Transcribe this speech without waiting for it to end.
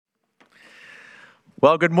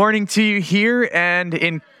Well, good morning to you here and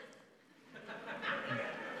in...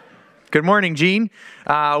 Good morning, Gene.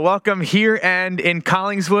 Welcome here and in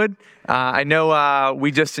Collingswood. I know we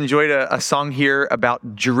just enjoyed a song here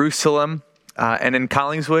about Jerusalem. And in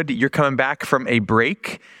Collingswood, you're coming back from a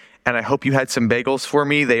break. And I hope you had some bagels for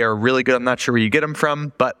me. They are really good. I'm not sure where you get them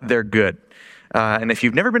from, but they're good. And if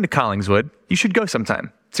you've never been to Collingswood, you should go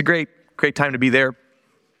sometime. It's a great time to be there,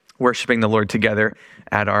 worshiping the Lord together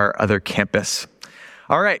at our other campus.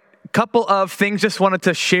 All right, couple of things just wanted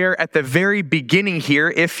to share at the very beginning here.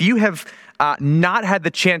 If you have not had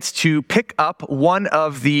the chance to pick up one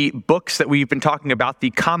of the books that we've been talking about, the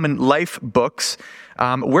Common Life books,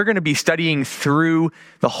 we're going to be studying through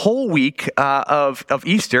the whole week of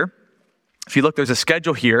Easter. If you look, there's a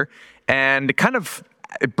schedule here, and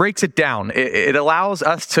it breaks it down. It allows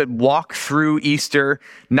us to walk through Easter,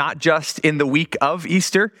 not just in the week of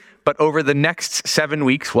Easter, but over the next 7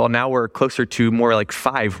 weeks. Well, now we're closer to more like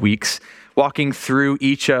 5 weeks, walking through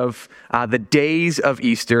each of the days of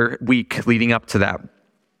Easter week leading up to that.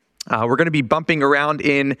 We're going to be bumping around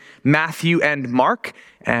in Matthew and Mark,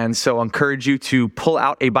 and so I encourage you to pull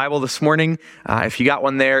out a Bible this morning. If you got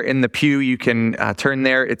one there in the pew, you can turn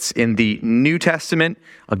there. It's in the New Testament.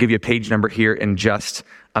 I'll give you a page number here in just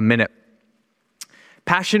a minute.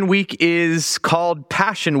 Passion Week is called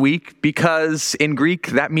Passion Week because in Greek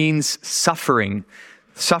that means suffering.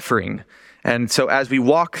 And so as we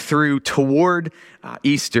walk through toward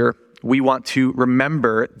Easter, we want to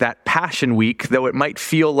remember that Passion Week, though it might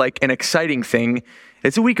feel like an exciting thing,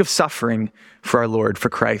 it's a week of suffering for our Lord, for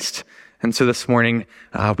Christ. And so this morning,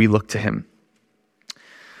 we look to him.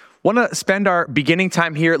 Want to spend our beginning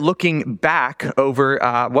time here looking back over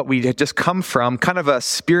what we had just come from, kind of a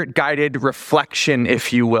spirit-guided reflection,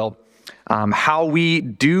 if you will. How we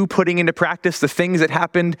do putting into practice the things that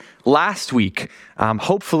happened last week.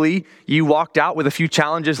 Hopefully, you walked out with a few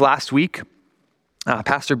challenges last week.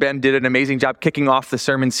 Pastor Ben did an amazing job kicking off the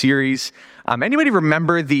sermon series. Anybody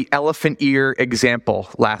remember the elephant ear example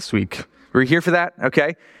last week? Were you here for that?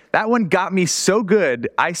 Okay. That one got me so good,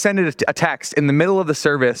 I sent it a text in the middle of the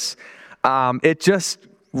service. It just,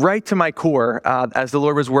 right to my core, as the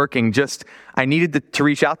Lord was working, I needed to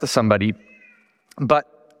reach out to somebody.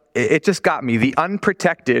 But it just got me. The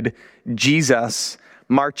unprotected Jesus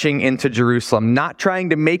marching into Jerusalem, not trying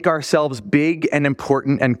to make ourselves big and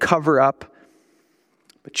important and cover up,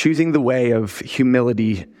 but choosing the way of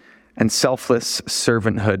humility and selfless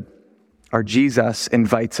servanthood. Our Jesus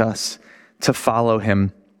invites us to follow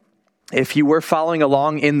him. If you were following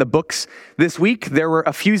along in the books this week, there were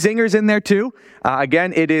a few zingers in there too.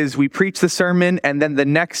 Again, we preach the sermon, and then the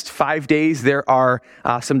next 5 days, there are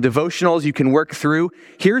some devotionals you can work through.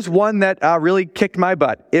 Here's one that really kicked my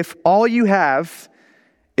butt. If all you have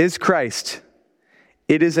is Christ,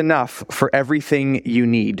 it is enough for everything you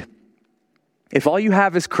need. If all you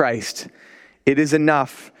have is Christ, it is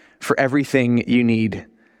enough for everything you need.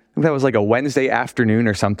 I think that was like a Wednesday afternoon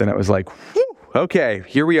or something. It was like, whew, okay,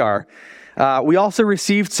 here we are. We also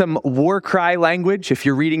received some war cry language. If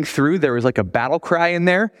you're reading through, there was like a battle cry in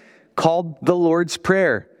there called the Lord's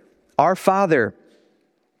Prayer. Our Father,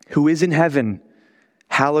 who is in heaven,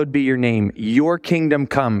 hallowed be your name. Your kingdom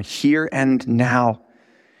come here and now.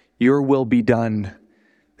 Your will be done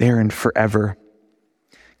there and forever.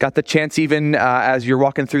 Got the chance even as you're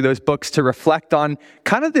walking through those books to reflect on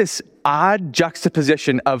kind of this odd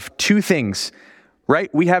juxtaposition of two things, right?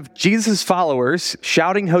 We have Jesus' followers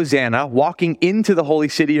shouting Hosanna, walking into the holy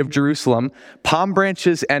city of Jerusalem, palm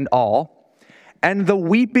branches and all, and the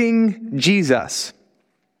weeping Jesus.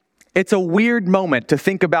 It's a weird moment to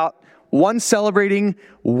think about one celebrating,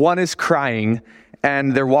 one is crying,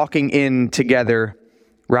 and they're walking in together,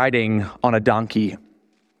 riding on a donkey.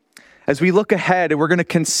 As we look ahead, we're going to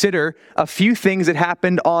consider a few things that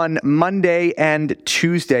happened on Monday and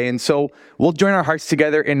Tuesday. And so we'll join our hearts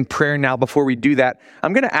together in prayer now. Before we do that,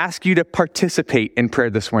 I'm going to ask you to participate in prayer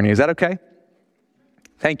this morning. Is that okay?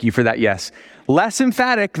 Thank you for that yes. Less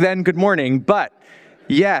emphatic than good morning, but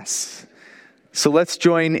yes. So let's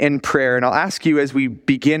join in prayer. And I'll ask you as we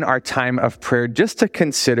begin our time of prayer just to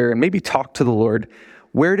consider and maybe talk to the Lord.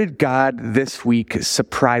 Where did God this week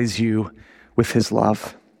surprise you with his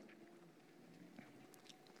love?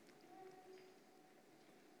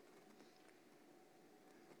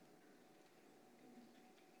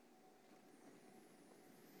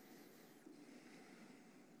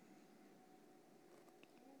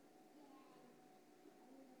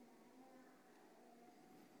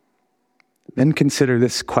 Then consider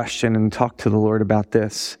this question and talk to the Lord about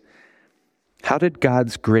this. How did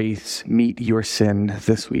God's grace meet your sin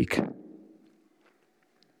this week? And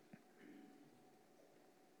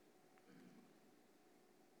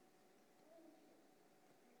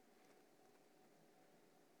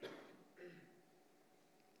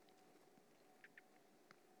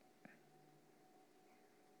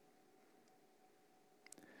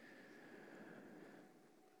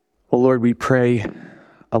Well, Lord, we pray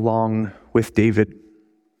along with David.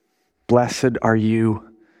 Blessed are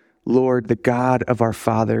you, Lord, the God of our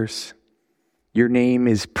fathers. Your name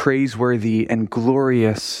is praiseworthy and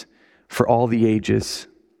glorious for all the ages.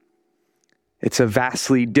 It's a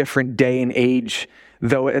vastly different day and age,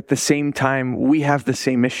 though at the same time, we have the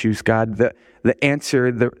same issues, God. The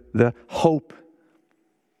answer, the hope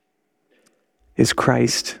is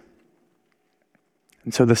Christ.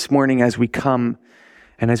 And so this morning, as we come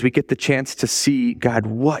and as we get the chance to see, God,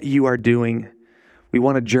 what you are doing, we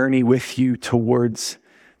want to journey with you towards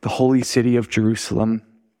the holy city of Jerusalem.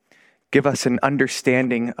 Give us an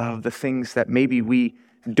understanding of the things that maybe we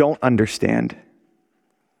don't understand.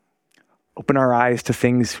 Open our eyes to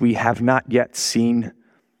things we have not yet seen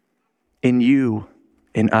in you,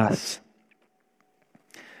 in us.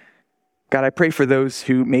 God, I pray for those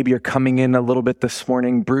who maybe are coming in a little bit this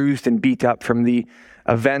morning, bruised and beat up from the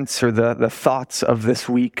events or the thoughts of this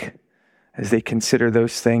week as they consider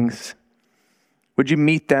those things. Would you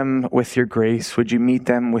meet them with your grace? Would you meet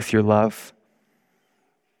them with your love?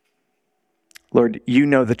 Lord, you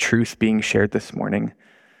know the truth being shared this morning.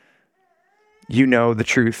 You know the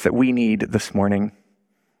truth that we need this morning.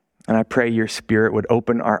 And I pray your Spirit would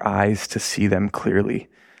open our eyes to see them clearly.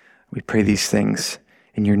 We pray these things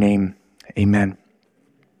in your name. Amen.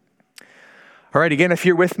 All right, again, if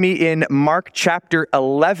you're with me in Mark chapter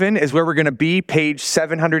 11 is where we're going to be, page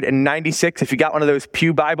 796. If you got one of those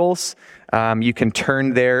pew Bibles, you can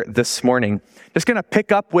turn there this morning. Just going to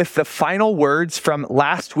pick up with the final words from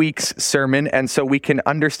last week's sermon, and so we can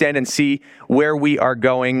understand and see where we are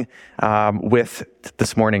going with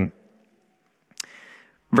this morning.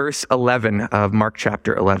 Verse 11 of Mark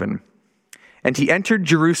chapter 11. And he entered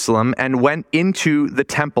Jerusalem and went into the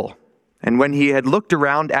temple. And when he had looked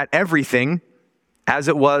around at everything, as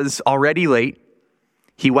it was already late,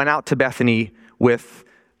 he went out to Bethany with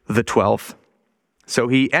the 12. So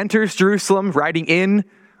he enters Jerusalem riding in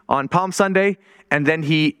on Palm Sunday, and then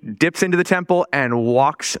he dips into the temple and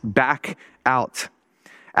walks back out.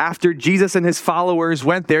 After Jesus and his followers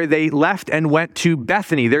went there, they left and went to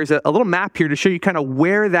Bethany. There's a little map here to show you kind of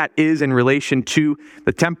where that is in relation to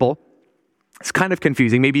the temple. It's kind of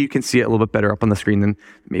confusing. Maybe you can see it a little bit better up on the screen than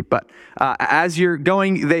me. But as you're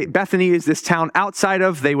going, Bethany is this town outside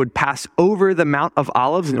of, they would pass over the Mount of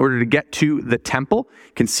Olives in order to get to the temple.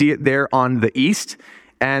 You can see it there on the east.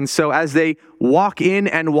 And so as they walk in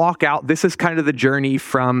and walk out, this is kind of the journey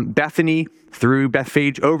from Bethany through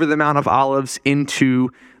Bethphage over the Mount of Olives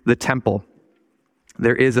into the temple.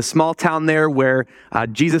 There is a small town there where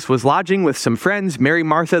Jesus was lodging with some friends. Mary,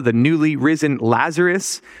 Martha, the newly risen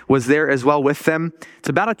Lazarus was there as well with them. It's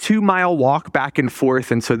about a 2-mile walk back and forth.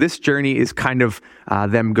 And so this journey is kind of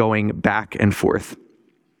them going back and forth.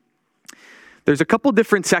 There's a couple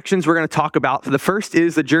different sections we're going to talk about. The first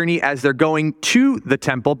is the journey as they're going to the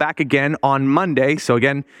temple back again on Monday. So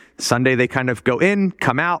again, Sunday they kind of go in,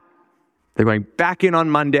 come out. They're going back in on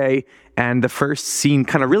Monday, and the first scene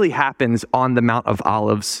kind of really happens on the Mount of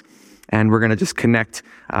Olives, and we're going to just connect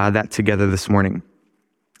that together this morning.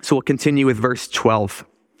 So we'll continue with verse 12.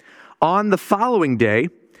 On the following day,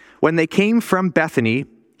 when they came from Bethany,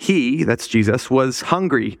 he, that's Jesus, was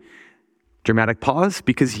hungry. Dramatic pause,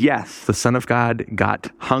 because yes, the Son of God got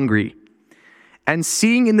hungry. And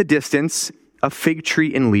seeing in the distance a fig tree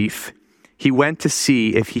in leaf, he went to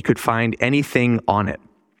see if he could find anything on it.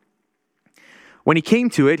 When he came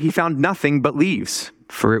to it, he found nothing but leaves,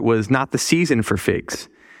 for it was not the season for figs.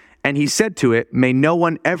 And he said to it, "May no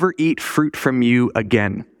one ever eat fruit from you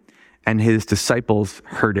again." And his disciples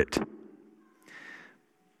heard it.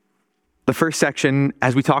 The first section,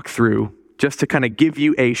 as we talk through, just to kind of give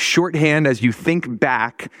you a shorthand as you think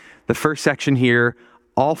back, the first section here,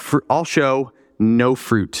 all show no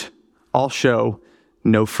fruit. All show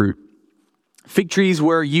no fruit. Fig trees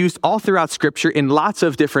were used all throughout Scripture in lots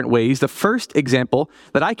of different ways. The first example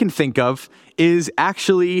that I can think of is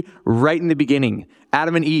actually right in the beginning.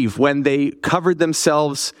 Adam and Eve, when they covered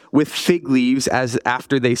themselves with fig leaves as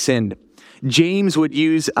after they sinned. James would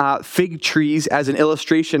use fig trees as an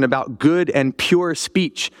illustration about good and pure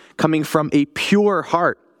speech coming from a pure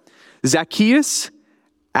heart. Zacchaeus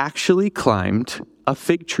actually climbed a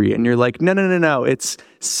fig tree. And you're like, no, it's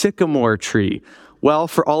sycamore tree. Well,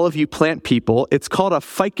 for all of you plant people, it's called a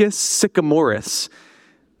Ficus sycamoris.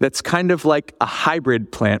 That's kind of like a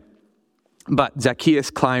hybrid plant. But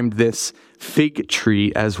Zacchaeus climbed this fig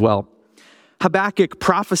tree as well. Habakkuk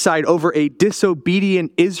prophesied over a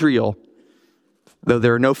disobedient Israel. Though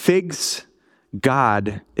there are no figs,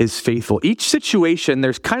 God is faithful. Each situation,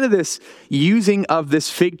 there's kind of this using of this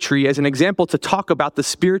fig tree as an example to talk about the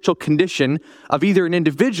spiritual condition of either an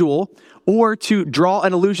individual or to draw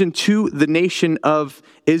an allusion to the nation of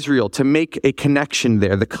Israel, to make a connection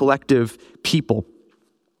there, the collective people.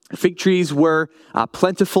 Fig trees were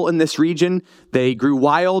plentiful in this region. They grew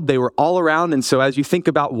wild. They were all around. And so as you think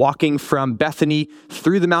about walking from Bethany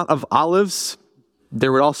through the Mount of Olives,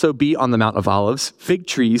 there would also be on the Mount of Olives fig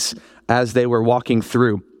trees as they were walking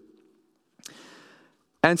through.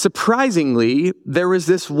 And surprisingly, there was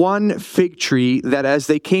this one fig tree that as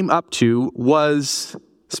they came up to was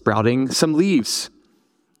sprouting some leaves.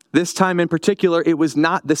 This time in particular, it was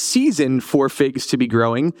not the season for figs to be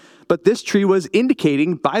growing, but this tree was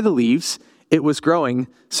indicating by the leaves it was growing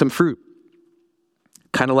some fruit.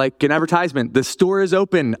 Kind of like an advertisement. The store is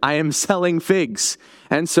open. I am selling figs.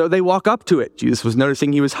 And so they walk up to it. Jesus was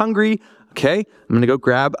noticing he was hungry. Okay, I'm going to go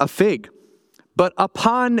grab a fig. But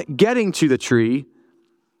upon getting to the tree,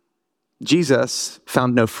 Jesus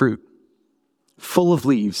found no fruit, full of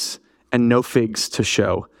leaves and no figs to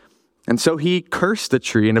show. And so he cursed the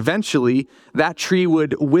tree, and eventually that tree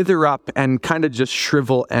would wither up and kind of just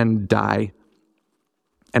shrivel and die.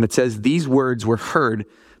 And it says these words were heard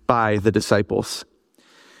by the disciples.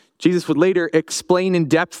 Jesus would later explain in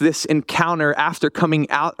depth this encounter after coming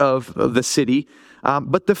out of the city.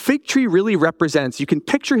 But the fig tree really represents, you can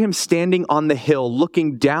picture him standing on the hill,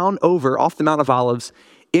 looking down over off the Mount of Olives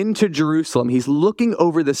into Jerusalem. He's looking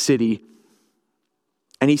over the city.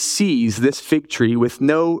 And he sees this fig tree with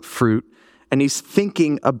no fruit, and he's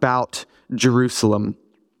thinking about Jerusalem.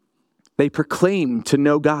 They proclaim to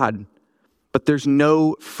know God, but there's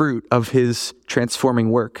no fruit of his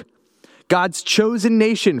transforming work. God's chosen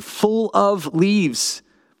nation, full of leaves,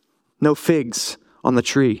 no figs on the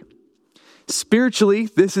tree. Spiritually,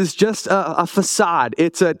 this is just a facade.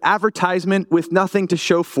 It's an advertisement with nothing to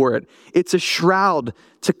show for it. It's a shroud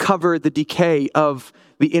to cover the decay of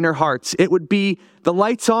the inner hearts. It would be the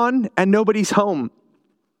lights on and nobody's home.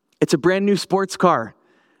 It's a brand new sports car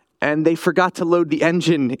and they forgot to load the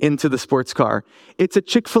engine into the sports car. It's a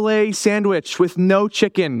Chick-fil-A sandwich with no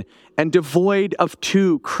chicken and devoid of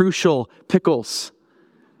two crucial pickles.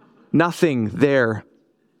 Nothing there.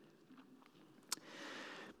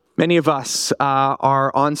 Many of us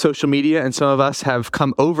are on social media, and some of us have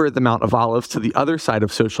come over the Mount of Olives to the other side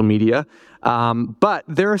of social media. But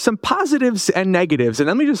there are some positives and negatives. And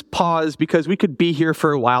let me just pause because we could be here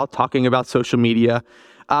for a while talking about social media.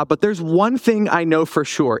 But there's one thing I know for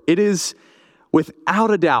sure. It is,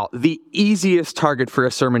 without a doubt, the easiest target for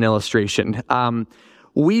a sermon illustration.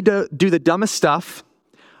 We do the dumbest stuff.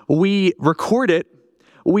 We record it.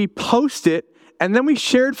 We post it. And then we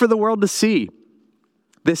share it for the world to see.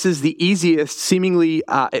 This is the easiest, seemingly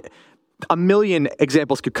a million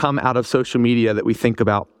examples could come out of social media that we think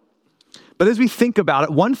about. But as we think about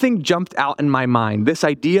it, one thing jumped out in my mind, this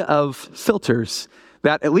idea of filters,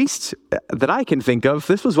 that at least that I can think of,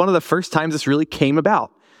 this was one of the first times this really came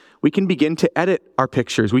about. We can begin to edit our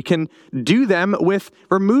pictures. We can do them with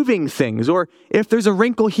removing things, or if there's a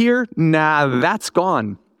wrinkle here, that's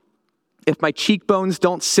gone. If my cheekbones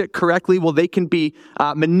don't sit correctly, well, they can be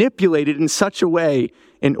manipulated in such a way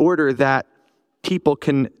in order that people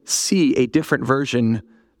can see a different version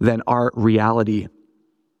than our reality.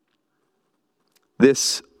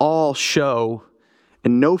 This all show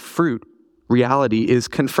and no fruit reality is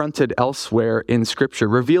confronted elsewhere in Scripture,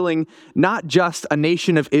 revealing not just a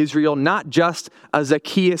nation of Israel, not just a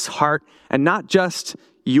Zacchaeus heart, and not just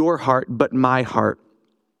your heart, but my heart,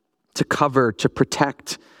 to cover, to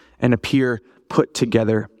protect, and appear put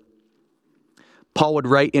together. Paul would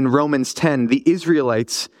write in Romans 10, the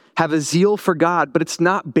Israelites have a zeal for God, but it's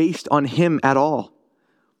not based on him at all.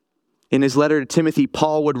 In his letter to Timothy,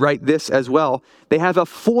 Paul would write this as well. They have a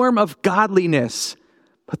form of godliness,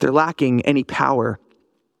 but they're lacking any power.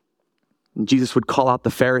 And Jesus would call out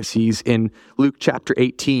the Pharisees in Luke chapter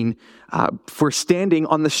 18 for standing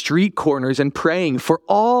on the street corners and praying for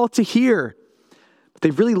all to hear. But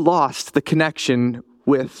they've really lost the connection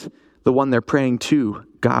with the one they're praying to,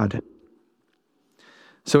 God.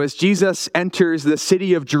 So as Jesus enters the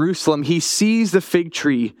city of Jerusalem, he sees the fig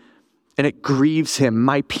tree and it grieves him.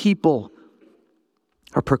 My people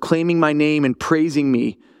are proclaiming my name and praising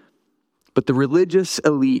me. But the religious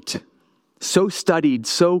elite, so studied,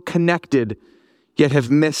 so connected, yet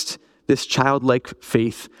have missed this childlike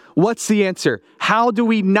faith. What's the answer? How do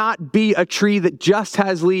we not be a tree that just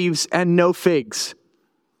has leaves and no figs?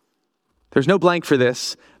 There's no blank for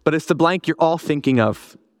this, but it's the blank you're all thinking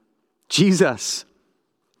of. Jesus.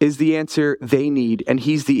 is the answer they need, and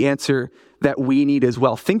he's the answer that we need as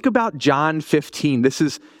well. Think about John 15. This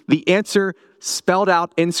is the answer spelled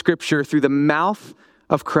out in Scripture through the mouth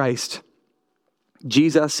of Christ.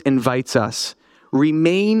 Jesus invites us,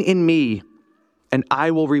 remain in me, and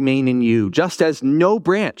I will remain in you. Just as no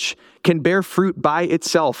branch can bear fruit by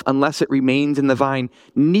itself unless it remains in the vine,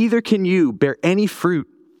 neither can you bear any fruit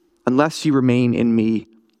unless you remain in me.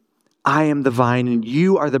 I am the vine and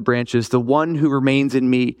you are the branches. The one who remains in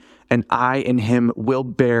me and I in him will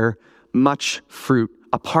bear much fruit.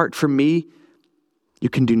 Apart from me, you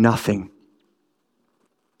can do nothing.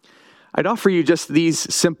 I'd offer you just these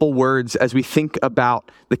simple words as we think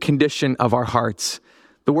about the condition of our hearts.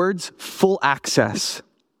 The words full access.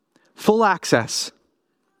 Full access.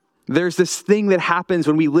 There's this thing that happens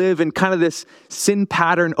when we live in kind of this sin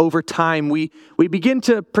pattern over time. We begin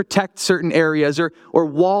to protect certain areas or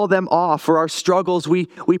wall them off, or our struggles we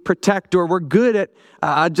protect, or we're good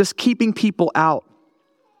at just keeping people out.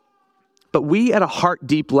 But we at a heart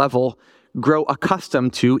deep level grow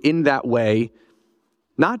accustomed to, in that way,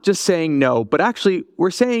 not just saying no, but actually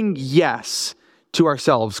we're saying yes to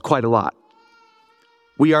ourselves quite a lot.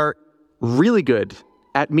 We are really good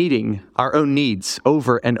at meeting our own needs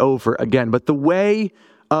over and over again. But the way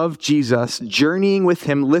of Jesus, journeying with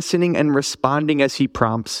him, listening and responding as he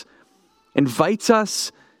prompts, invites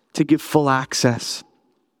us to give full access.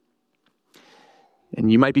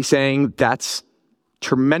 And you might be saying, that's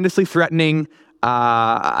tremendously threatening.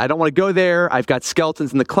 I don't want to go there. I've got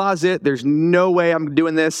skeletons in the closet. There's no way I'm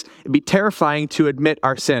doing this. It'd be terrifying to admit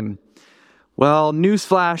our sin. Well,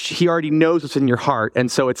 newsflash, he already knows what's in your heart.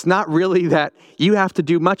 And so it's not really that you have to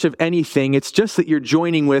do much of anything. It's just that you're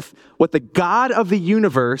joining with what the God of the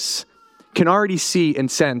universe can already see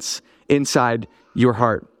and sense inside your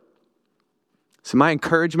heart. So my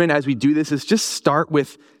encouragement as we do this is just start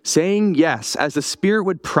with saying yes, as the Spirit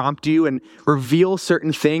would prompt you and reveal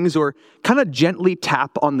certain things, or kind of gently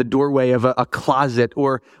tap on the doorway of a closet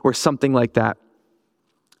or something like that.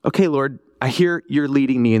 Okay, Lord, I hear you're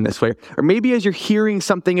leading me in this way. Or maybe as you're hearing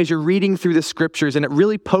something, as you're reading through the Scriptures and it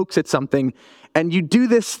really pokes at something, and you do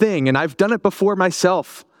this thing, and I've done it before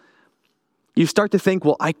myself. You start to think,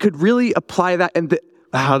 well, I could really apply that, and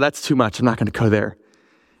that's too much. I'm not going to go there.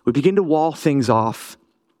 We begin to wall things off,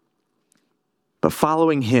 but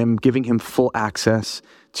following him, giving him full access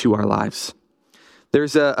to our lives.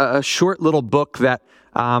 There's a short little book that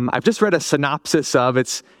I've just read a synopsis of.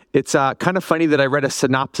 It's kind of funny that I read a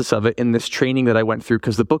synopsis of it in this training that I went through,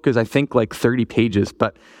 because the book is, I think, like 30 pages.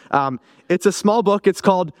 But it's a small book. It's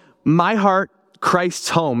called My Heart, Christ's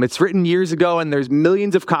Home. It's written years ago, and there's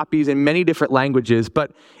millions of copies in many different languages.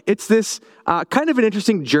 But it's this kind of an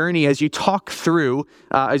interesting journey as you talk through,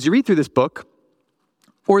 as you read through this book,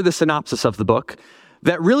 or the synopsis of the book,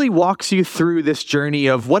 that really walks you through this journey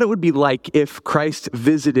of what it would be like if Christ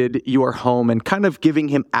visited your home, and kind of giving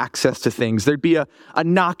him access to things. There'd be a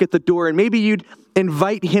knock at the door, and maybe you'd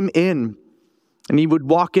invite him in, and he would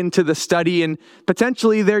walk into the study, and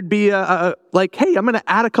potentially there'd be like, hey, I'm going to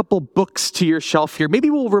add a couple books to your shelf here. Maybe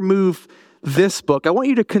we'll remove this book. I want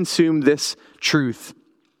you to consume this truth.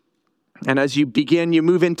 And as you begin, you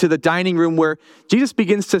move into the dining room where Jesus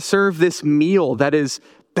begins to serve this meal that is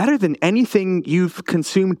better than anything you've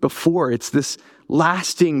consumed before. It's this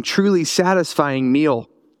lasting, truly satisfying meal.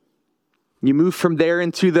 You move from there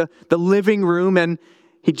into the living room, and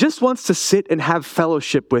he just wants to sit and have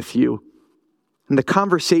fellowship with you. And the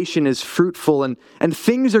conversation is fruitful, and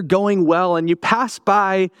things are going well, and you pass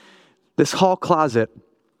by this hall closet.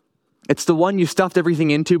 It's the one you stuffed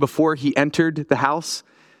everything into before he entered the house.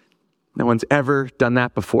 No one's ever done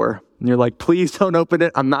that before. And you're like, please don't open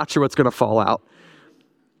it. I'm not sure what's going to fall out.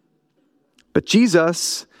 But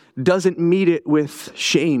Jesus doesn't meet it with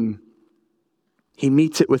shame. He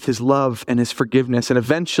meets it with his love and his forgiveness. And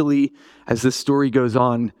eventually, as this story goes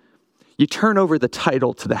on, you turn over the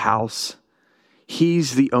title to the house.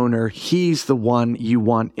 He's the owner. He's the one you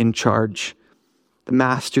want in charge. The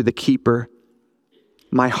master, the keeper.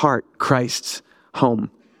 My heart, Christ's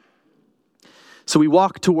home. So we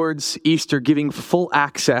walk towards Easter, giving full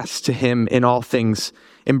access to him in all things,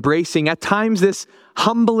 embracing at times this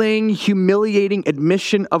humbling, humiliating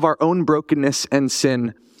admission of our own brokenness and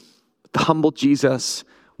sin. The humble Jesus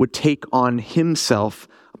would take on himself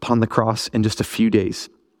upon the cross in just a few days.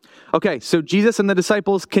 Okay, so Jesus and the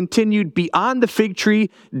disciples continued beyond the fig tree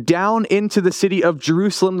down into the city of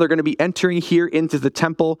Jerusalem. They're going to be entering here into the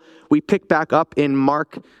temple. We pick back up in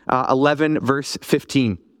Mark 11, verse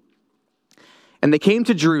 15. And they came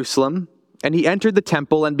to Jerusalem, and he entered the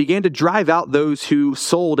temple and began to drive out those who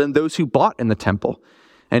sold and those who bought in the temple.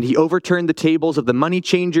 And he overturned the tables of the money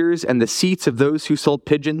changers and the seats of those who sold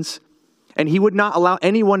pigeons. And he would not allow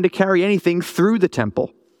anyone to carry anything through the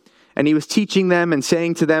temple. And he was teaching them and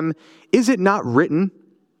saying to them, "Is it not written,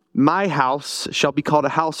 'My house shall be called a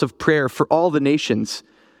house of prayer for all the nations,'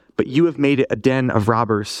 but you have made it a den of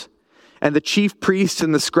robbers." And the chief priests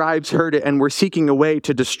and the scribes heard it and were seeking a way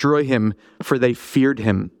to destroy him, for they feared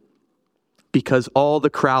him, because all the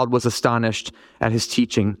crowd was astonished at his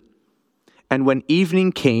teaching. And when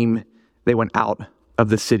evening came, they went out of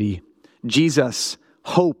the city. Jesus,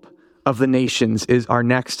 hope of the nations, is our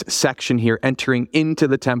next section here, entering into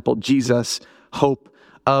the temple. Jesus, hope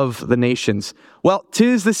of the nations. Well,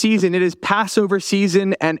 'tis the season. It is Passover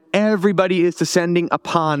season, and everybody is descending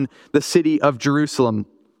upon the city of Jerusalem.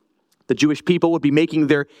 The Jewish people would be making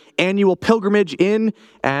their annual pilgrimage in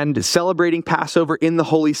and celebrating Passover in the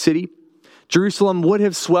holy city. Jerusalem would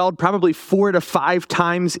have swelled probably 4 to 5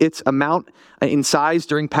 times its amount in size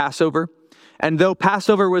during Passover. And though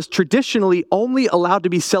Passover was traditionally only allowed to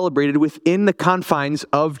be celebrated within the confines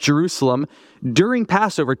of Jerusalem, during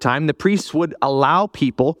Passover time, the priests would allow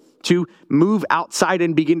people to move outside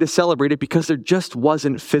and begin to celebrate it because there just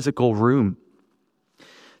wasn't physical room.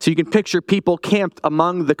 So you can picture people camped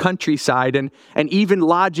among the countryside and even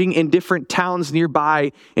lodging in different towns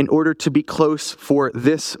nearby in order to be close for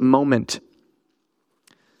this moment.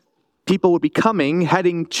 People would be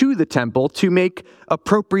heading to the temple to make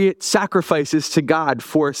appropriate sacrifices to God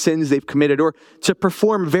for sins they've committed, or to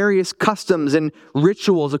perform various customs and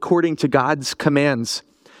rituals according to God's commands,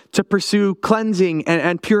 to pursue cleansing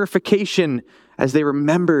and purification as they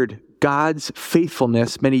remembered God's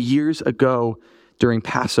faithfulness many years ago during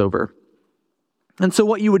Passover. And so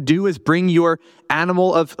what you would do is bring your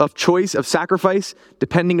animal of choice, of sacrifice.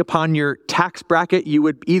 Depending upon your tax bracket, you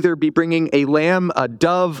would either be bringing a lamb, a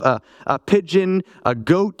dove, a pigeon, a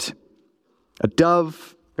goat, a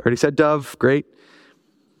dove. I already said dove, great.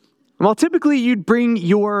 Well, typically you'd bring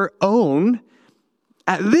your own.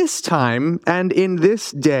 At this time and in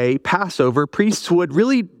this day, Passover, priests would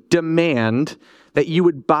really demand that you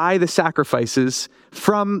would buy the sacrifices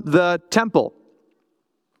from the temple.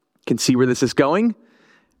 Can see where this is going.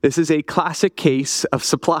 This is a classic case of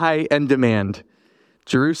supply and demand.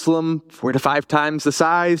 Jerusalem, 4 to 5 times the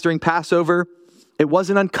size during Passover. It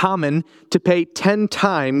wasn't uncommon to pay 10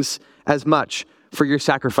 times as much for your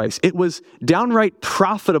sacrifice. It was downright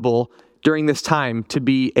profitable during this time to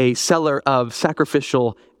be a seller of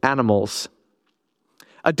sacrificial animals.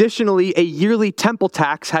 Additionally, a yearly temple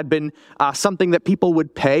tax had been something that people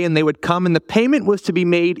would pay, and they would come, and the payment was to be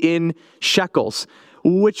made in shekels,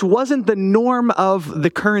 which wasn't the norm of the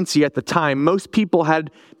currency at the time. Most people had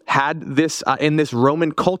this, in this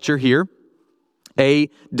Roman culture here, a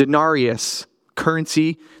denarius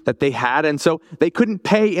currency that they had. And so they couldn't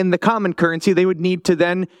pay in the common currency. They would need to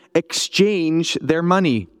then exchange their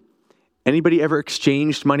money. Anybody ever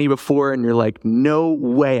exchanged money before and you're like, no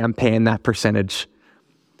way I'm paying that percentage?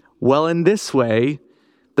 Well, in this way,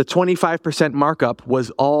 the 25% markup was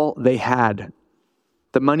all they had.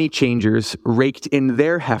 The money changers raked in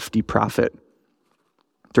their hefty profit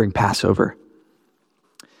during Passover.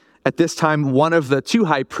 At this time, one of the 2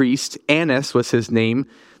 high priests, Annas was his name,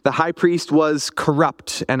 the high priest was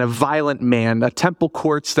corrupt and a violent man. Temple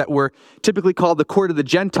courts that were typically called the court of the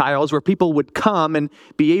Gentiles, where people would come and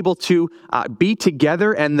be able to be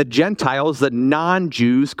together, and the Gentiles, the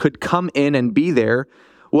non-Jews, could come in and be there,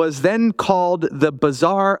 was then called the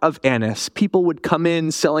Bazaar of Annas. People would come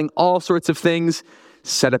in selling all sorts of things,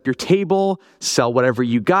 set up your table, sell whatever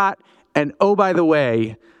you got, and oh, by the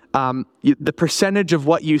way, the percentage of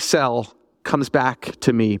what you sell comes back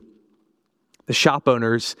to me. The shop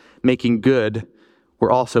owners making good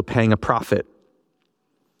were also paying a profit.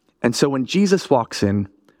 And so when Jesus walks in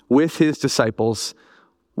with his disciples,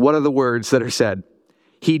 what are the words that are said?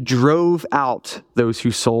 He drove out those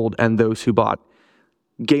who sold and those who bought.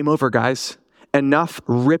 Game over, guys. Enough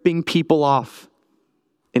ripping people off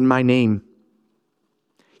in my name.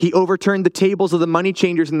 He overturned the tables of the money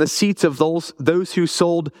changers and the seats of those who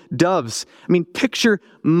sold doves. I mean, picture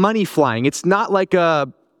money flying. It's not like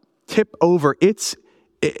a tip over. It's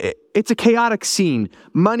a chaotic scene.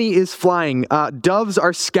 Money is flying. Doves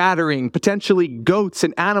are scattering. Potentially goats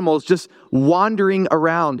and animals just wandering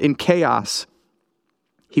around in chaos.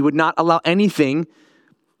 He would not allow anything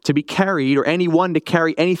to be carried or anyone to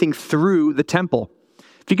carry anything through the temple.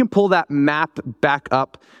 If you can pull that map back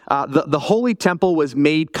up, the Holy Temple was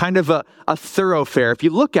made kind of a thoroughfare. If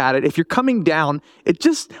you look at it, if you're coming down,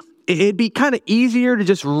 it'd be kind of easier to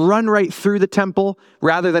just run right through the temple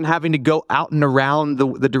rather than having to go out and around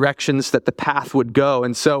the directions that the path would go.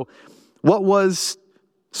 And so what was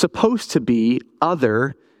supposed to be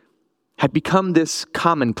other, had become this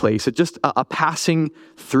commonplace, just a passing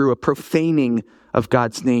through, a profaning of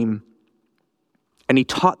God's name. And he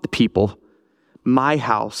taught the people, my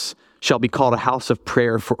house shall be called a house of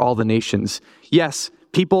prayer for all the nations. Yes,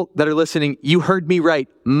 people that are listening, you heard me right.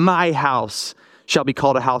 My house shall be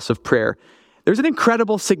called a house of prayer. There's an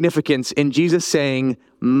incredible significance in Jesus saying,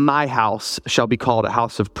 my house shall be called a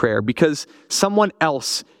house of prayer, because someone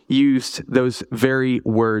else used those very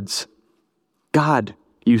words. God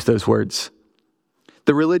used those words.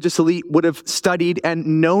 The religious elite would have studied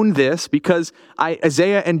and known this because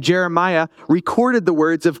Isaiah and Jeremiah recorded the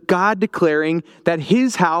words of God declaring that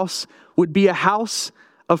his house would be a house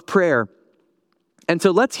of prayer. And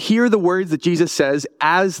so let's hear the words that Jesus says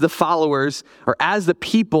as the followers, or as the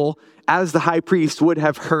people, as the high priest would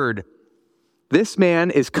have heard. This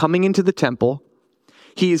man is coming into the temple.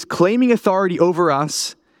 He is claiming authority over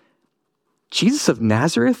us. Jesus of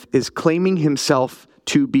Nazareth is claiming himself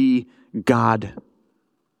to be God.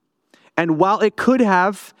 And while it could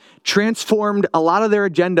have transformed a lot of their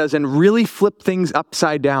agendas and really flipped things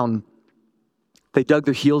upside down, they dug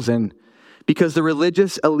their heels in because the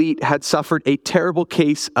religious elite had suffered a terrible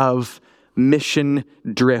case of mission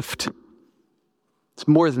drift. It's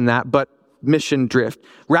more than that, but mission drift.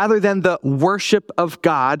 Rather than the worship of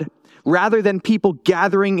God, rather than people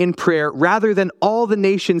gathering in prayer, rather than all the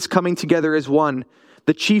nations coming together as one,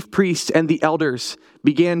 the chief priests and the elders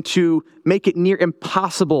began to make it near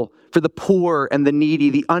impossible for the poor and the needy,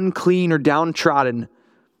 the unclean or downtrodden,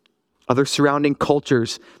 other surrounding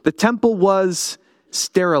cultures. The temple was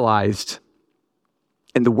sterilized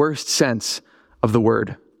in the worst sense of the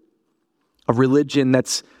word. A religion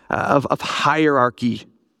that's of hierarchy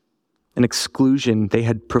and exclusion. They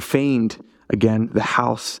had profaned, again, the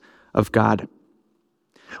house of God.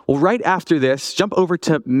 Well, right after this, jump over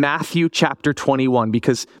to Matthew chapter 21,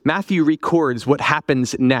 because Matthew records what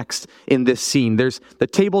happens next in this scene. The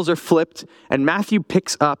tables are flipped, and Matthew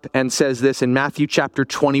picks up and says this in Matthew chapter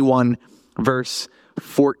 21, verse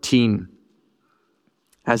 14.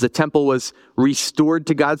 As the temple was restored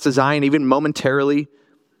to God's design, even momentarily,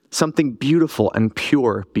 something beautiful and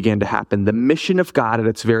pure began to happen. The mission of God at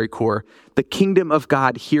its very core, the kingdom of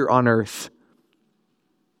God here on earth.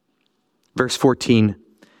 Verse 14,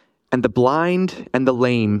 and the blind and the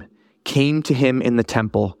lame came to him in the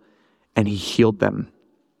temple, and he healed them.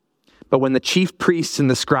 But when the chief priests and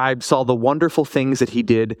the scribes saw the wonderful things that he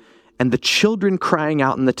did, and the children crying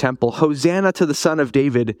out in the temple, Hosanna to the Son of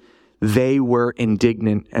David, they were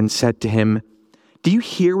indignant and said to him, do you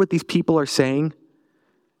hear what these people are saying?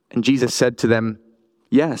 And Jesus said to them,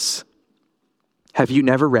 yes. Have you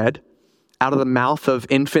never read, out of the mouth of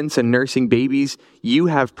infants and nursing babies, you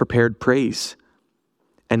have prepared praise.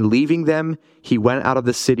 And leaving them, he went out of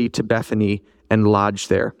the city to Bethany and lodged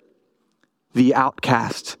there. The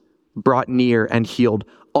outcast brought near and healed.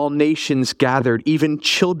 All nations gathered, even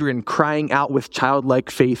children crying out with childlike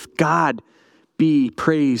faith, God be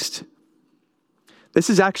praised. This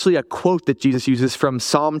is actually a quote that Jesus uses from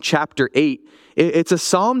Psalm chapter 8. It's a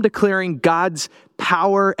psalm declaring God's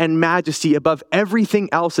power and majesty above everything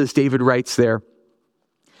else, as David writes there.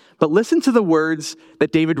 But listen to the words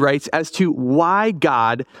that David writes as to why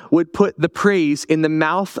God would put the praise in the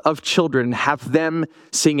mouth of children, have them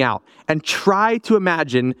sing out. And try to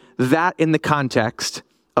imagine that in the context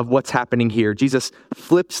of what's happening here. Jesus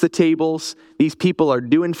flips the tables. These people are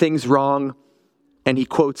doing things wrong. And he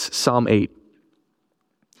quotes Psalm 8.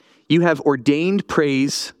 You have ordained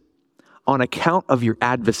praise on account of your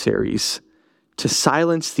adversaries to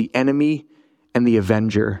silence the enemy and the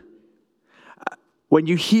avenger. When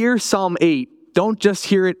you hear Psalm 8, don't just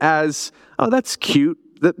hear it as, oh, that's cute.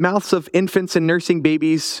 The mouths of infants and nursing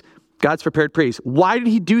babies, God's prepared praise. Why did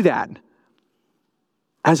he do that?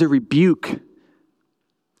 As a rebuke,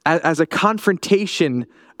 as a confrontation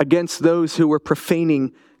against those who were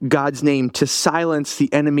profaning God's name, to silence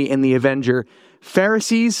the enemy and the avenger.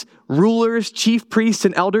 Pharisees, rulers, chief priests,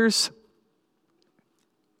 and elders,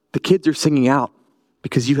 the kids are singing out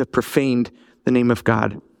because you have profaned the name of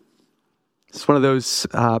God. It's one of those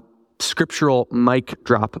scriptural mic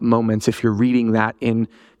drop moments if you're reading that in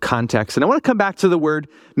context. And I want to come back to the word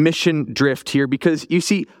mission drift here, because you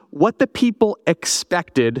see, what the people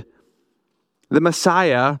expected, the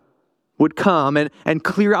Messiah would come and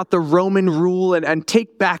clear out the Roman rule and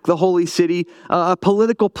take back the holy city, a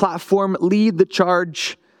political platform, lead the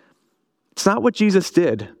charge. It's not what Jesus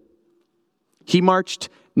did. He marched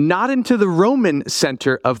not into the Roman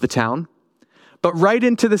center of the town, but right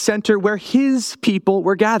into the center where his people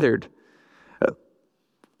were gathered.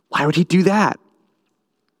 Why would he do that?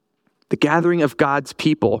 The gathering of God's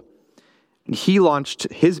people And he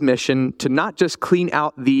launched his mission to not just clean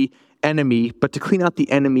out the enemy, but to clean out the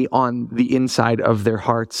enemy on the inside of their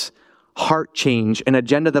hearts. Heart change, an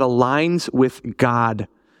agenda that aligns with God.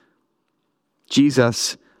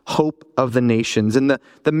 Jesus, hope of the nations. And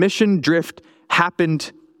the mission drift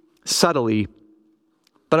happened subtly,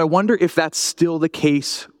 but I wonder if that's still the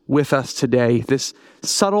case with us today. This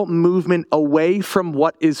subtle movement away from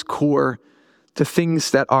what is core to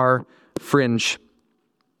things that are fringe.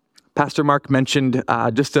 Pastor Mark mentioned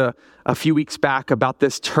just a few weeks back about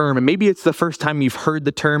this term, and maybe it's the first time you've heard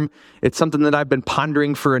the term. It's something that I've been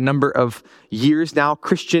pondering for a number of years now,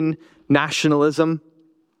 Christian nationalism.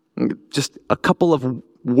 Just a couple of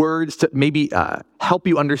words to maybe help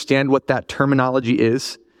you understand what that terminology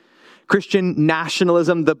is. Christian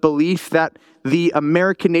nationalism, the belief that the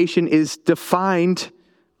American nation is defined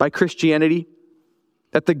by Christianity,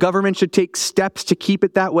 that the government should take steps to keep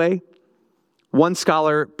it that way. One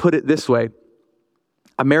scholar put it this way: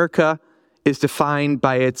 America is defined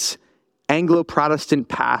by its Anglo-Protestant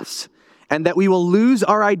past, and that we will lose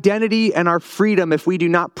our identity and our freedom if we do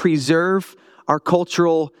not preserve our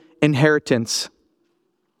cultural inheritance.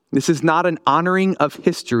 This is not an honoring of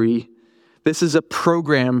history. This is a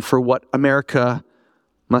program for what America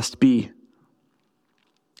must be.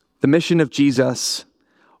 The mission of Jesus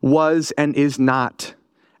was and is not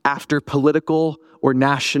after political or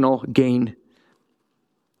national gain.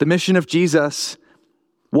 The mission of Jesus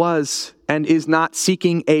was and is not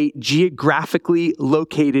seeking a geographically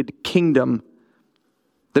located kingdom.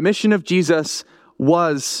 The mission of Jesus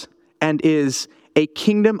was and is a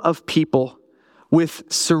kingdom of people with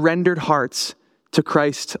surrendered hearts to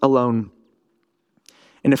Christ alone.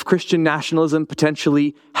 And if Christian nationalism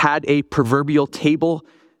potentially had a proverbial table,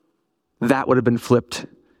 that would have been flipped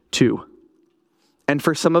too. And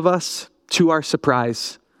for some of us, to our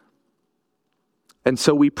surprise. And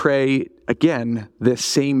so we pray again this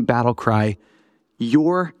same battle cry: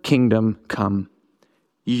 your kingdom come,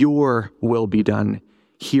 your will be done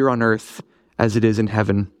here on earth as it is in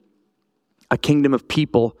heaven. A kingdom of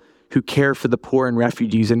people who care for the poor and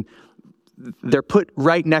refugees. And they're put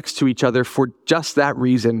right next to each other for just that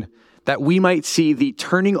reason, that we might see the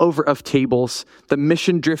turning over of tables, the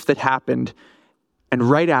mission drift that happened, and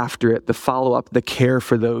right after it, the follow-up, the care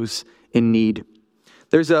for those in need.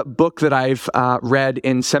 There's a book that I've read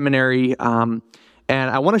in seminary, and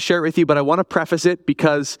I want to share it with you, but I want to preface it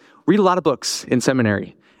because I read a lot of books in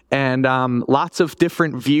seminary, and lots of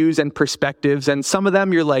different views and perspectives, and some of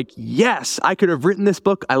them you're like, yes, I could have written this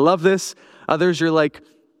book, I love this. Others you're like,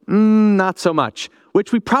 not so much,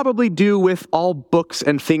 which we probably do with all books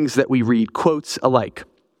and things that we read, quotes alike.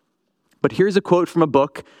 But here's a quote from a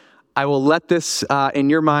book. I will let this in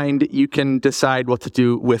your mind. You can decide what to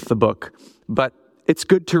do with the book. But it's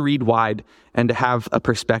good to read wide and to have a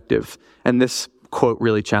perspective. And this quote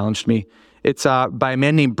really challenged me. It's by a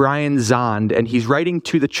man named Brian Zond, and he's writing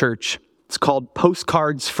to the church. It's called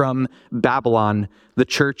Postcards from Babylon, the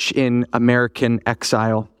Church in American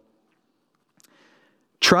Exile.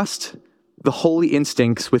 Trust the holy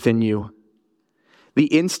instincts within you, the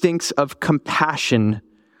instincts of compassion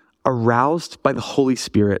aroused by the Holy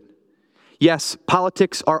Spirit. Yes,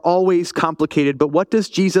 politics are always complicated, but what does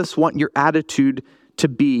Jesus want your attitude to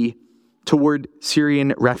be toward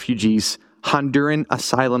Syrian refugees, Honduran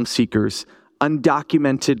asylum seekers,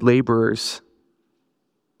 undocumented laborers?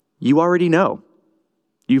 You already know.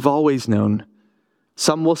 You've always known.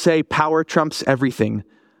 Some will say power trumps everything,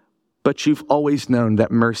 but you've always known that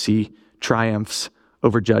mercy triumphs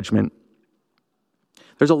over judgment.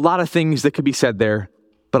 There's a lot of things that could be said there,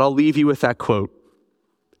 but I'll leave you with that quote,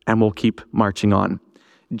 and we'll keep marching on.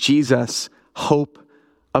 Jesus, hope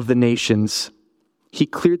of the nations. He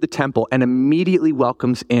cleared the temple and immediately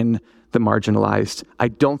welcomes in the marginalized. I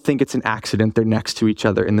don't think it's an accident they're next to each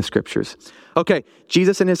other in the scriptures. Okay,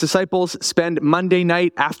 Jesus and his disciples spend Monday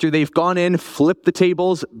night after they've gone in, flip the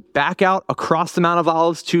tables, back out across the Mount of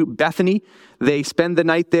Olives to Bethany. They spend the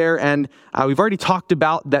night there, and we've already talked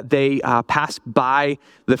about that they pass by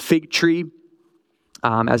the fig tree.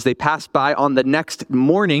 As they pass by on the next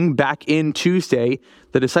morning, back in Tuesday,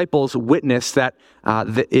 the disciples witness that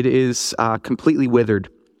it is completely withered.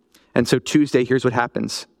 And so Tuesday, here's what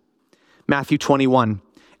happens. Matthew 21.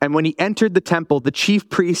 And when he entered the temple, the chief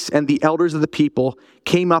priests and the elders of the people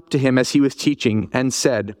came up to him as he was teaching and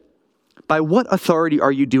said, "By what authority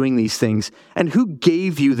are you doing these things? And who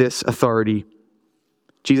gave you this authority?"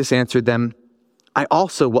 Jesus answered them, "I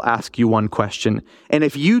also will ask you one question. And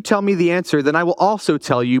if you tell me the answer, then I will also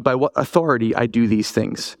tell you by what authority I do these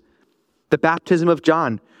things. The baptism of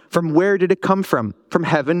John, from where did it come from? From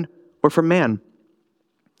heaven or from man?"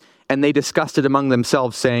 And they discussed it among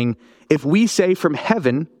themselves, saying, "If we say from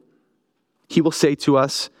heaven, he will say to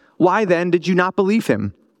us, 'Why then did you not believe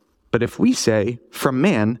him?' But if we say from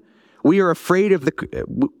man, we are afraid of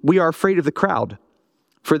the crowd,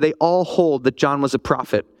 for they all hold that John was a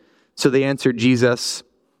prophet." So they answered Jesus,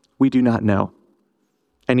 "We do not know."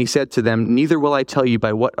 And he said to them, "Neither will I tell you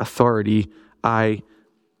by what authority I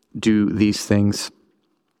do these things."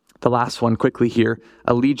 The last one quickly here,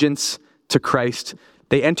 allegiance to Christ.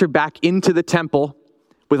 They enter back into the temple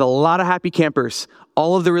with a lot of happy campers.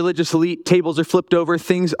 All of the religious elite tables are flipped over.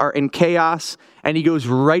 Things are in chaos. And he goes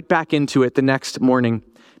right back into it the next morning.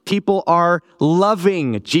 People are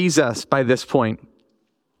loving Jesus by this point.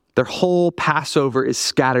 Their whole Passover is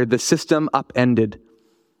scattered. The system upended.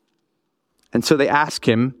 And so they ask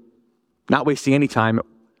him, not wasting any time,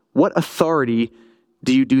 "What authority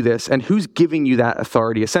do you do this? And who's giving you that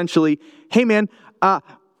authority?" Essentially, "Hey man,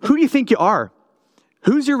 who do you think you are?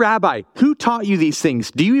 Who's your rabbi? Who taught you these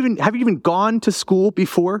things? Have you even gone to school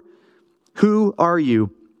before? Who are you?"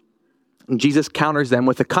 And Jesus counters them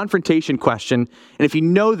with a confrontation question. And if you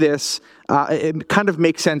know this, it kind of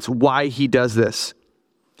makes sense why he does this.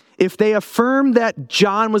 If they affirm that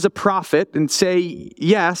John was a prophet and say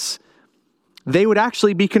yes, they would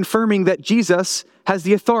actually be confirming that Jesus has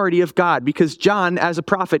the authority of God, because John, as a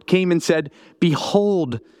prophet, came and said,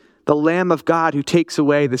 "Behold, the Lamb of God who takes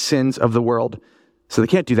away the sins of the world." So they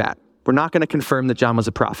can't do that. We're not going to confirm that John was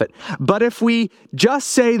a prophet. But if we just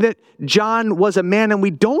say that John was a man and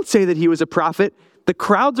we don't say that he was a prophet, the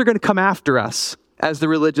crowds are going to come after us as the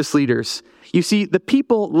religious leaders. You see, the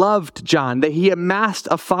people loved John, that he amassed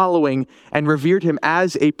a following and revered him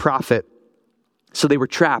as a prophet. So they were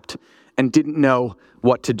trapped and didn't know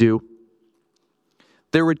what to do.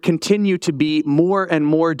 There would continue to be more and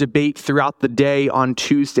more debate throughout the day on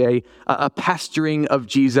Tuesday, a pestering of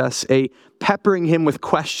Jesus, a peppering him with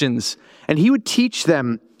questions. And he would teach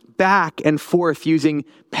them back and forth using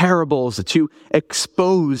parables to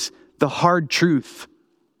expose the hard truth.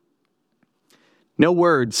 No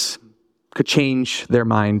words could change their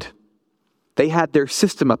mind. They had their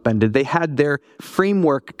system upended. They had their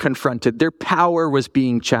framework confronted. Their power was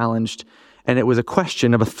being challenged. And it was a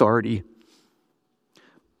question of authority.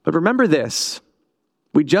 But remember this,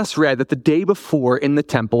 we just read that the day before in the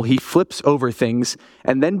temple, he flips over things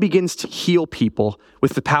and then begins to heal people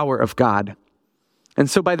with the power of God. And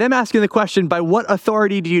so by them asking the question, "By what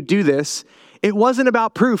authority do you do this?" it wasn't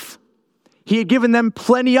about proof. He had given them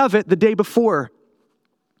plenty of it the day before.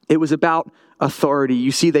 It was about authority.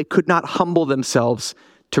 You see, they could not humble themselves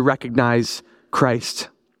to recognize Christ.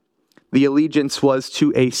 The allegiance was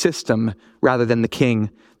to a system rather than the king.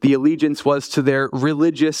 The allegiance was to their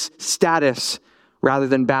religious status rather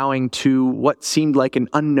than bowing to what seemed like an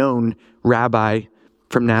unknown rabbi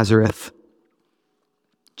from Nazareth.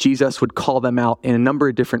 Jesus would call them out in a number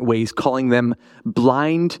of different ways, calling them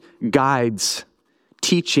blind guides,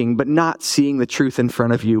 teaching but not seeing the truth in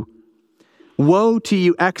front of you. "Woe to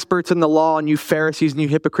you experts in the law and you Pharisees and you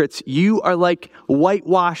hypocrites. You are like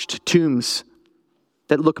whitewashed tombs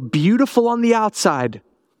that look beautiful on the outside,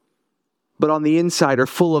 but on the inside are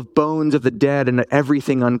full of bones of the dead and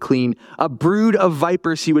everything unclean. A brood of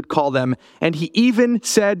vipers," he would call them. And he even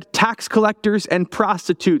said tax collectors and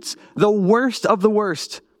prostitutes, the worst of the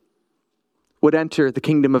worst, would enter the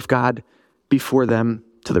kingdom of God before them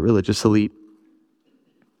to the religious elite.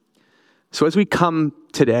 So as we come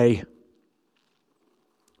today,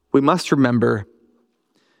 we must remember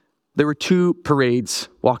there were two parades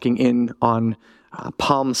walking in on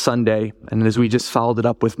Palm Sunday, and as we just followed it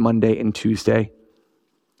up with Monday and Tuesday.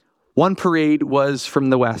 One parade was from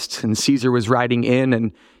the west, and Caesar was riding in,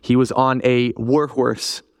 and he was on a war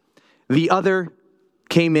horse. The other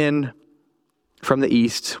came in from the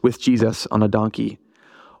east with Jesus on a donkey.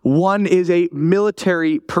 One is a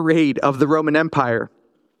military parade of the Roman Empire.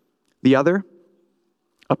 The other,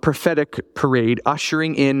 a prophetic parade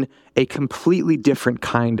ushering in a completely different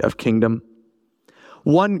kind of kingdom.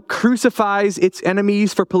 One crucifies its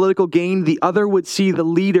enemies for political gain. The other would see the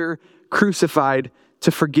leader crucified to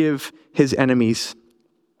forgive his enemies.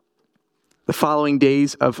 The following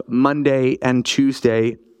days of Monday and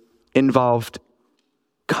Tuesday involved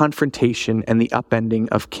confrontation and the upending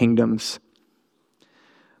of kingdoms.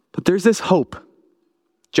 But there's this hope.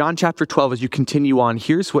 John chapter 12, as you continue on,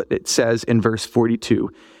 here's what it says in verse 42.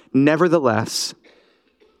 "Nevertheless,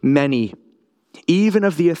 many, even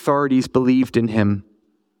of the authorities, believed in him.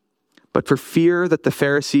 But for fear that the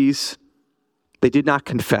Pharisees, they did not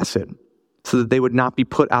confess it, so that they would not be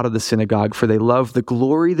put out of the synagogue, for they love the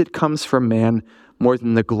glory that comes from man more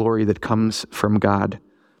than the glory that comes from God."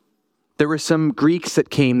 There were some Greeks that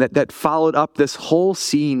came that followed up this whole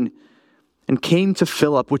scene and came to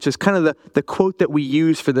Philip, which is kind of the quote that we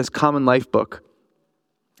use for this Common Life book.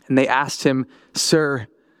 And they asked him, "Sir,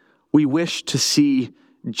 we wish to see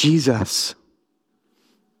Jesus."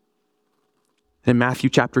 In Matthew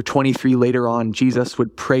chapter 23, later on, Jesus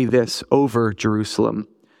would pray this over Jerusalem.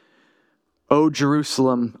 "O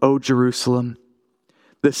Jerusalem, O Jerusalem,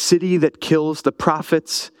 the city that kills the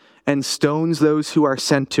prophets and stones those who are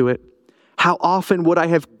sent to it. How often would I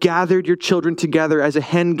have gathered your children together as a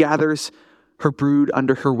hen gathers her brood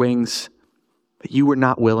under her wings, but you were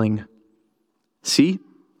not willing. See,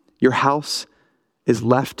 your house is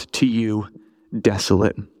left to you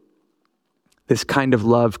desolate." This kind of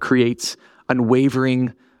love creates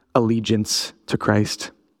unwavering allegiance to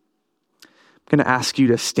Christ. I'm going to ask you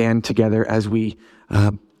to stand together as we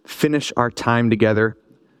finish our time together.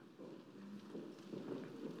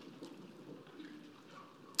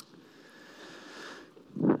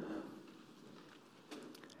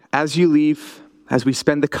 As you leave, as we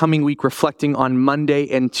spend the coming week reflecting on Monday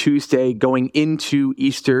and Tuesday going into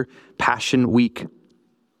Easter Passion Week,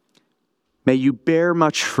 may you bear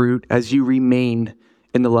much fruit as you remain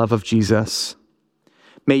in the love of Jesus.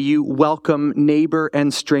 May you welcome neighbor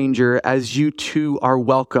and stranger as you too are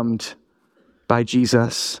welcomed by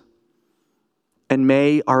Jesus. And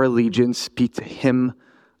may our allegiance be to him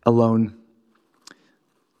alone.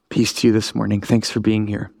 Peace to you this morning. Thanks for being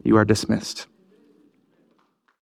here. You are dismissed.